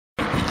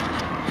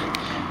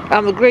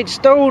I'm the great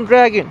stone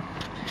dragon,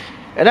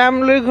 and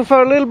I'm looking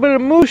for a little bit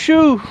of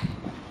mushu.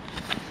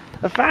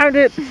 I found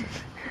it.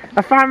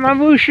 I found my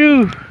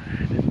mushu.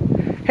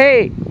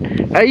 Hey,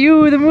 are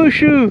you the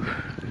mushu?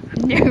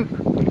 No.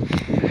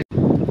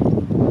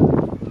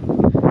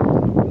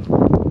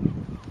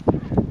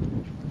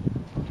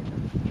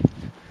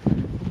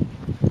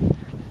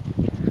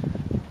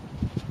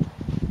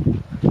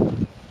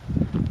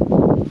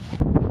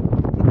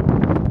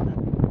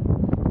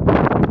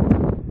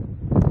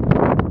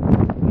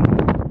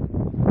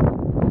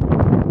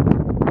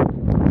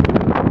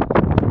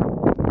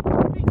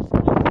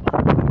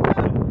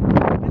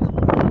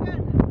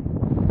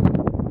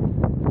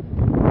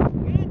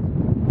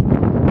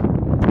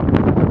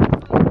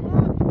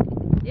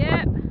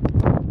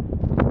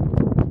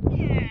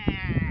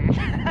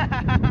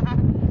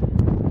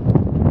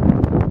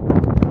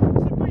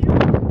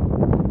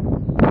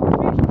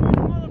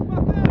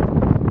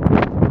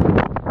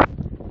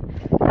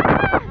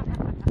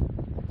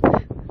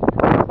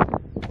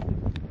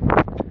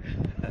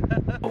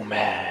 Oh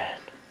man,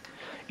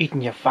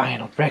 eating your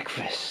final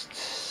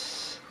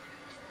breakfasts.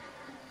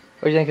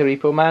 What do you think of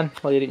Repo Man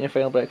while you're eating your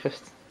final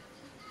breakfast?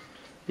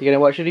 You gonna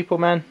watch your Repo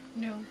Man?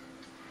 No.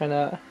 Why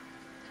not?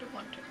 Don't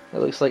want to. It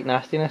looks like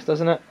nastiness,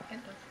 doesn't it? It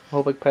does. A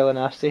whole big pile of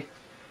nasty.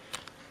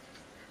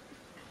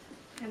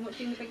 I'm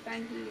watching The Big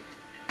Bang Theory.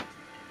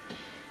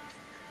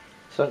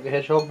 Sonic the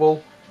Hedgehog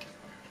bowl.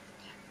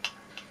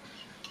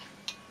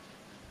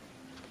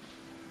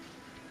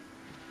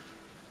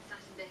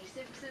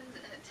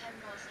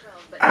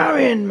 I'm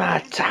in my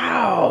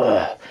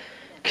towel,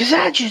 'cause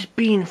I just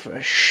been for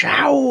a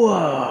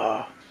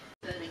shower.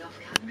 Burning off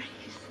calories.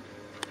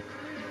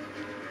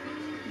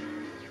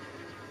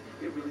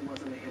 It really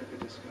wasn't a hit at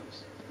the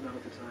discos. Not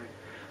at the time.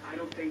 I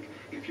don't think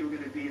if you were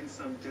going to be in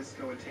some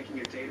disco and taking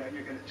your date out,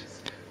 you're going to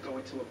just go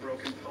into a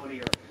broken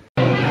pony or...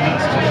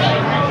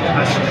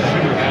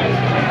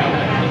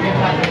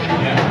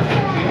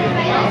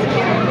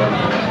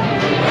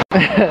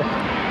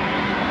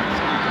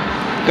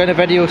 Gonna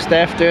video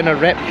Steph doing a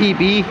rep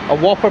PB, a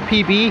Whopper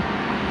PB.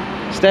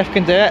 Steph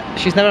can do it.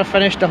 She's never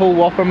finished a whole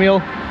Whopper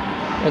meal,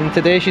 and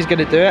today she's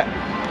gonna do it.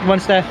 Come on,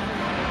 Steph,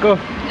 go.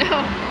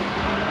 No.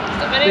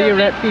 Do your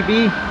rep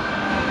PB.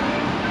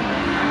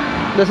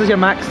 This is your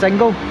max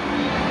single. Put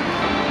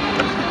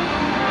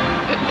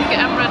the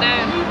camera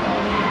down.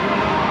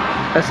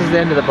 This is the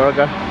end of the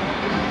burger.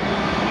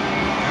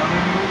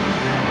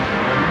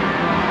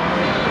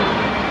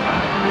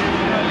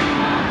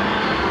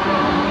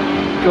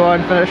 Go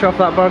on, finish off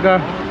that burger.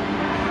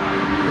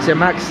 It's your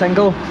max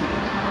single.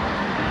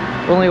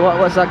 Only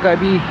what's that got to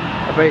be?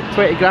 About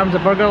 20 grams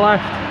of burger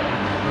left.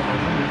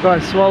 Go on,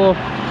 swallow.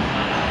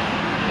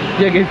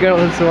 Be a good girl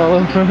and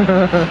swallow.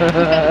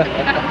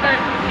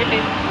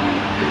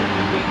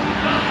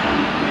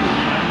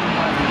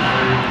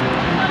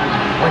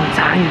 One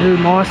tiny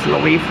little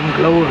morsel away from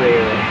glory.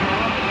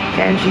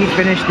 Can she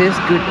finish this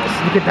goodness?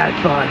 Look at that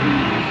bun.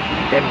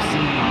 Them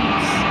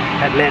seeds.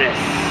 That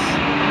lettuce.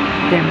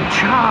 Them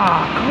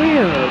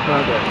grill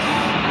burgers.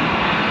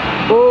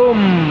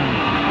 Boom!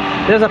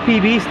 There's a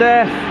PB,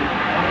 Steph.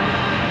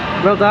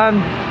 Well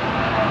done.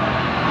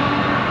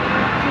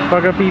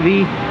 Burger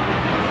PB.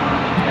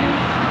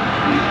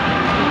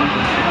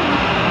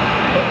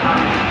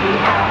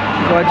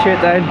 Go on, shoot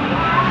down.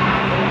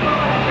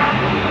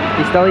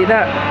 You still eat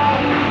that?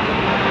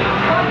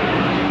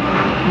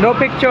 No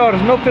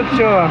pictures, no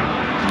picture.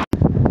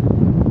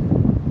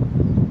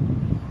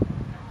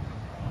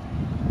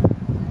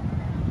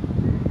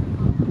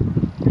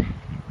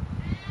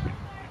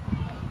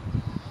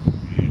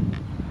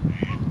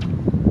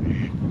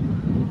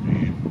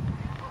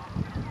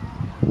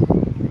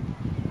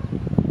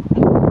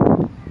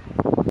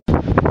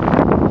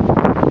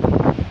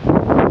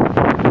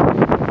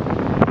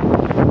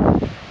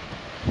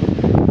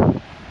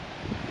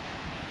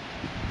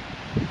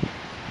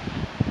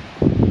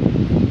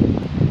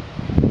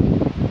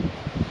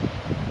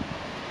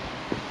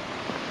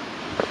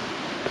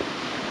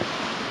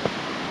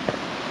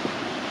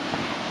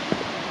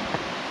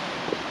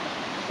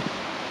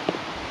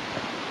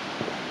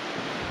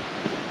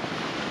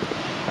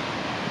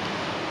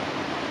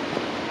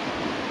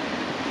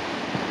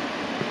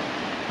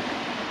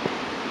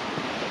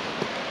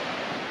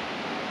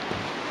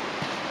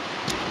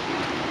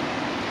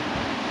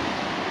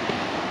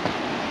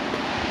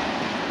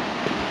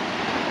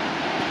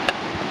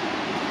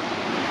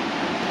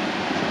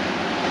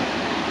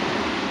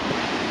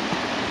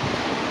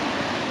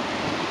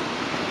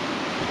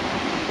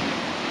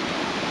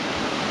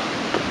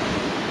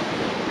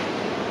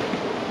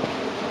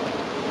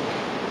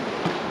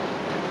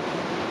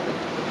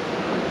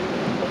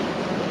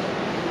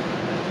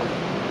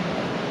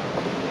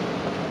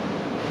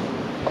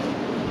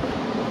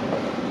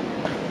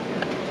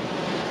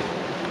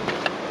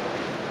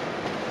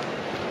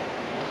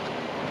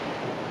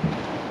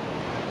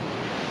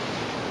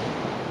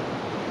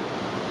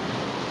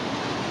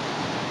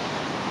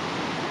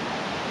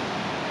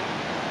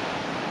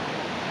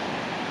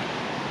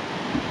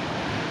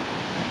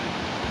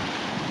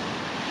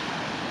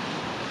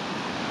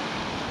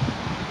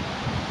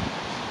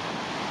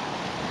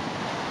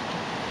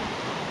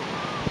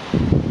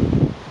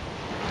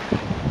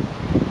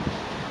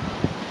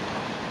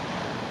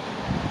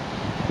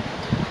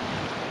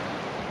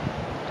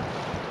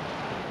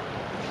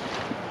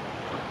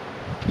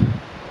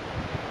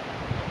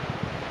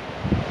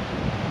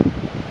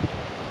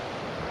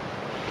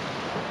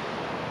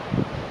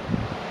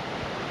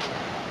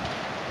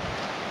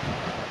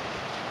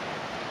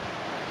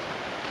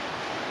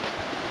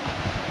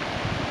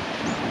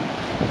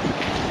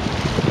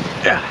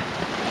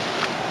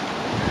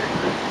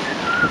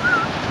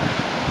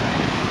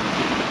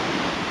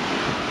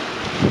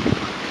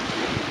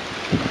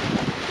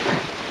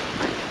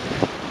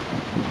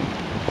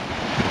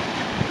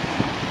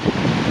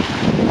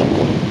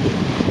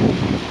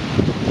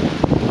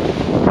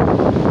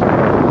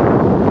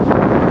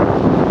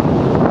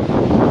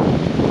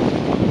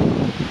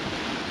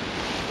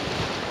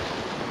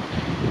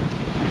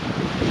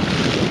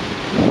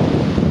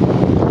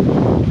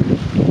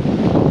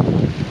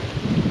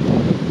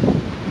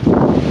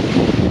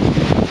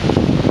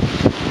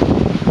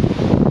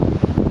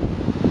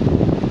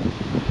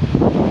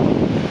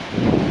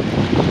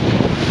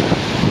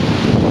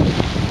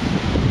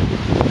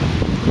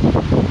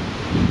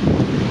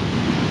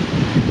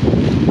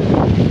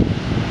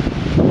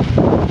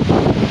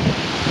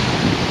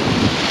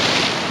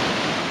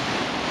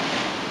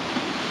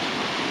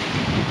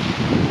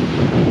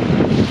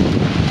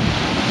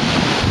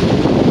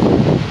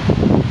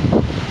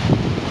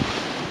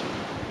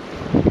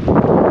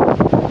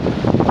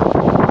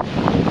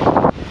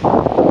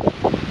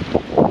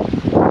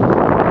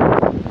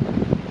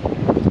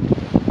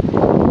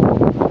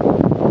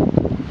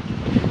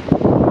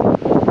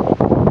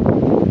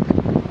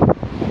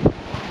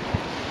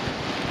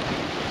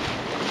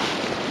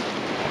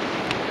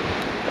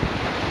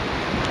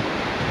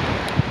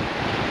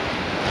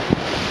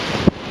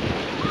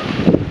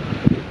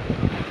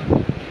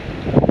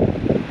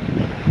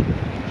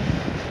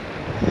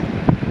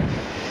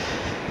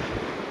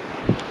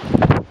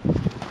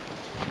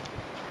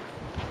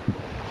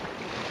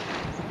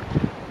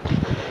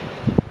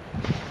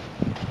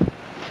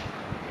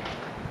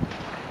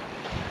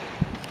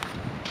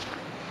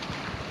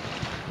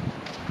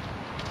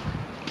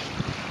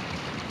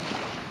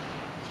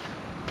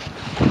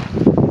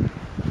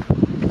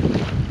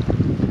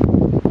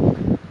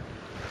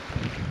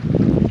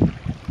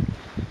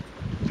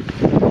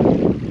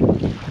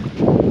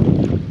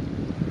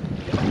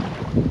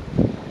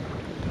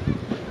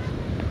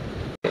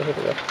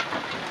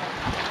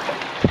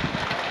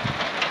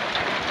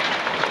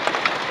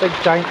 Big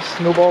giant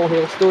snowball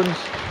hailstones.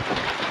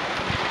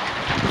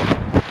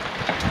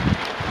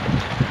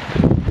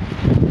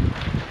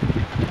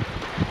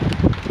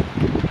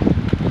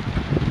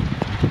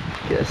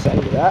 Get the side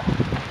of that.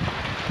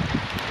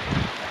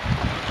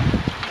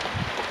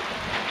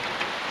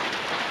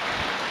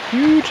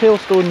 Huge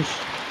hailstones.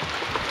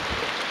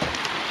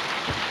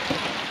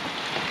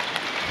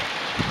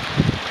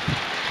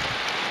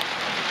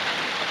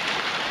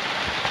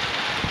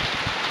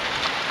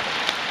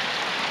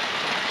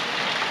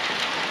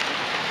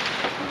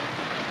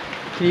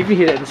 Can you even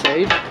hear it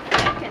inside?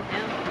 Fucking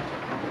hell.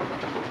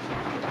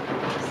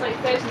 It's like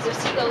thousands of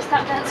seagulls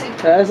tap dancing.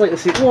 It is like the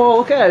sea. Whoa,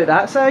 look at it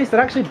that size. They're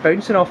actually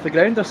bouncing off the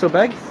ground, they're so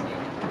big.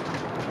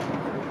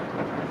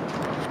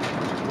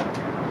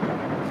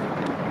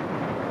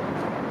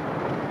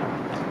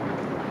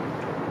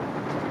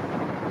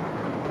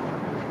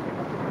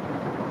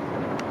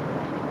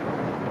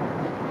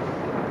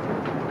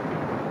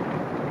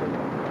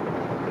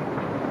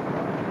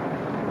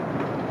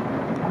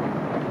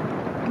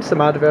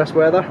 Some adverse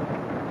weather.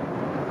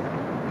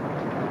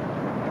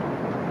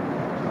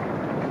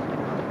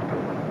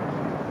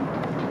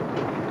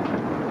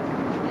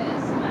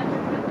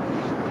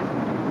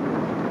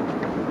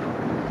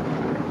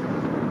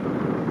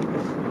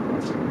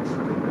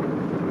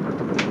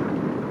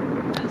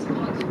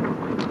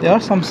 They are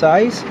some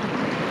size. Look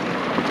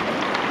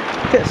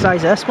at the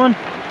size of this one.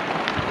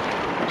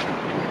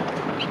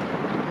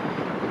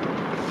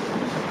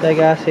 Big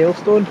ass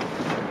hailstone.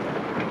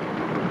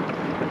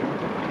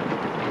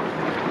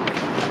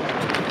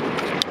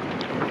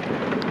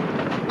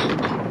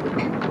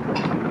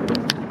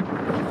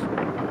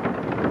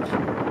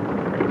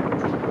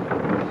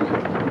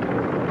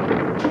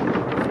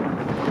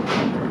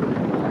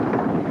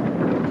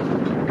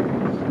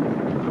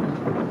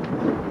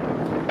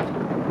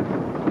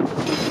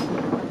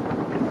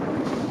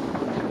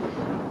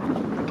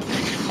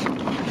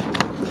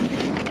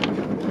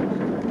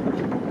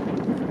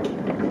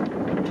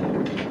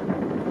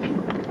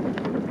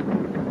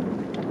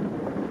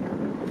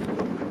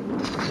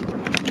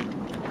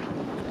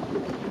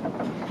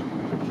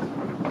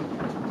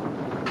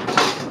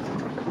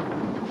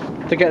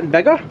 They're getting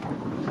bigger.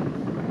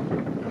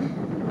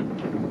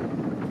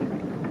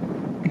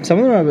 Some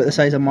of them are about the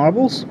size of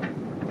marbles.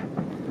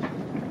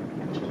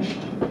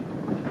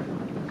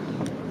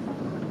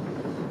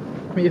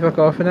 What you fuck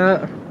off in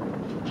that?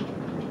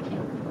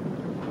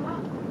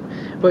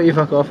 What you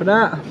fuck off in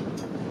that? I'm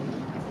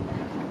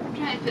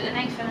trying to put the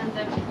knife in and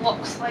the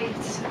lock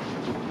slides.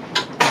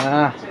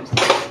 Ah. So it's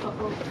like a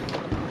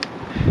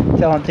bubble.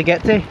 Tell him to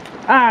get to.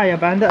 Ah, you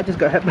bandit, I just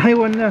got hit by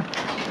one there.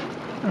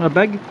 And a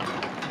big.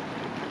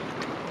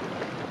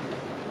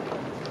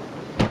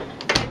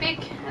 They're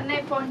big and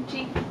they're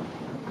punchy.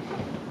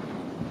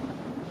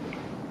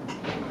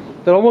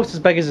 They're almost as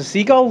big as the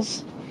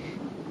seagulls.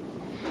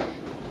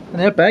 And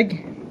they're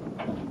big.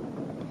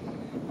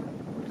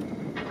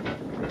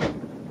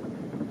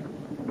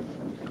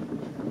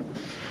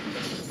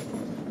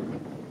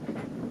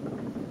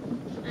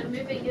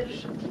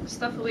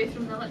 stuff away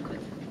from the liquid.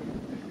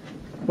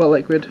 What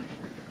liquid?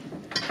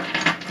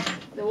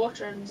 The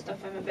water and stuff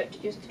I'm about to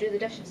use to do the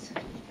dishes.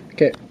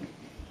 Okay.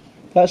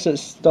 That's it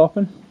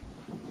stopping.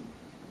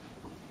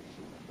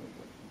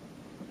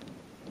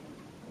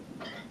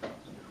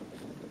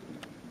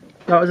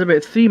 That was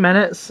about 3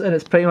 minutes and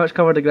it's pretty much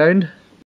covered the ground.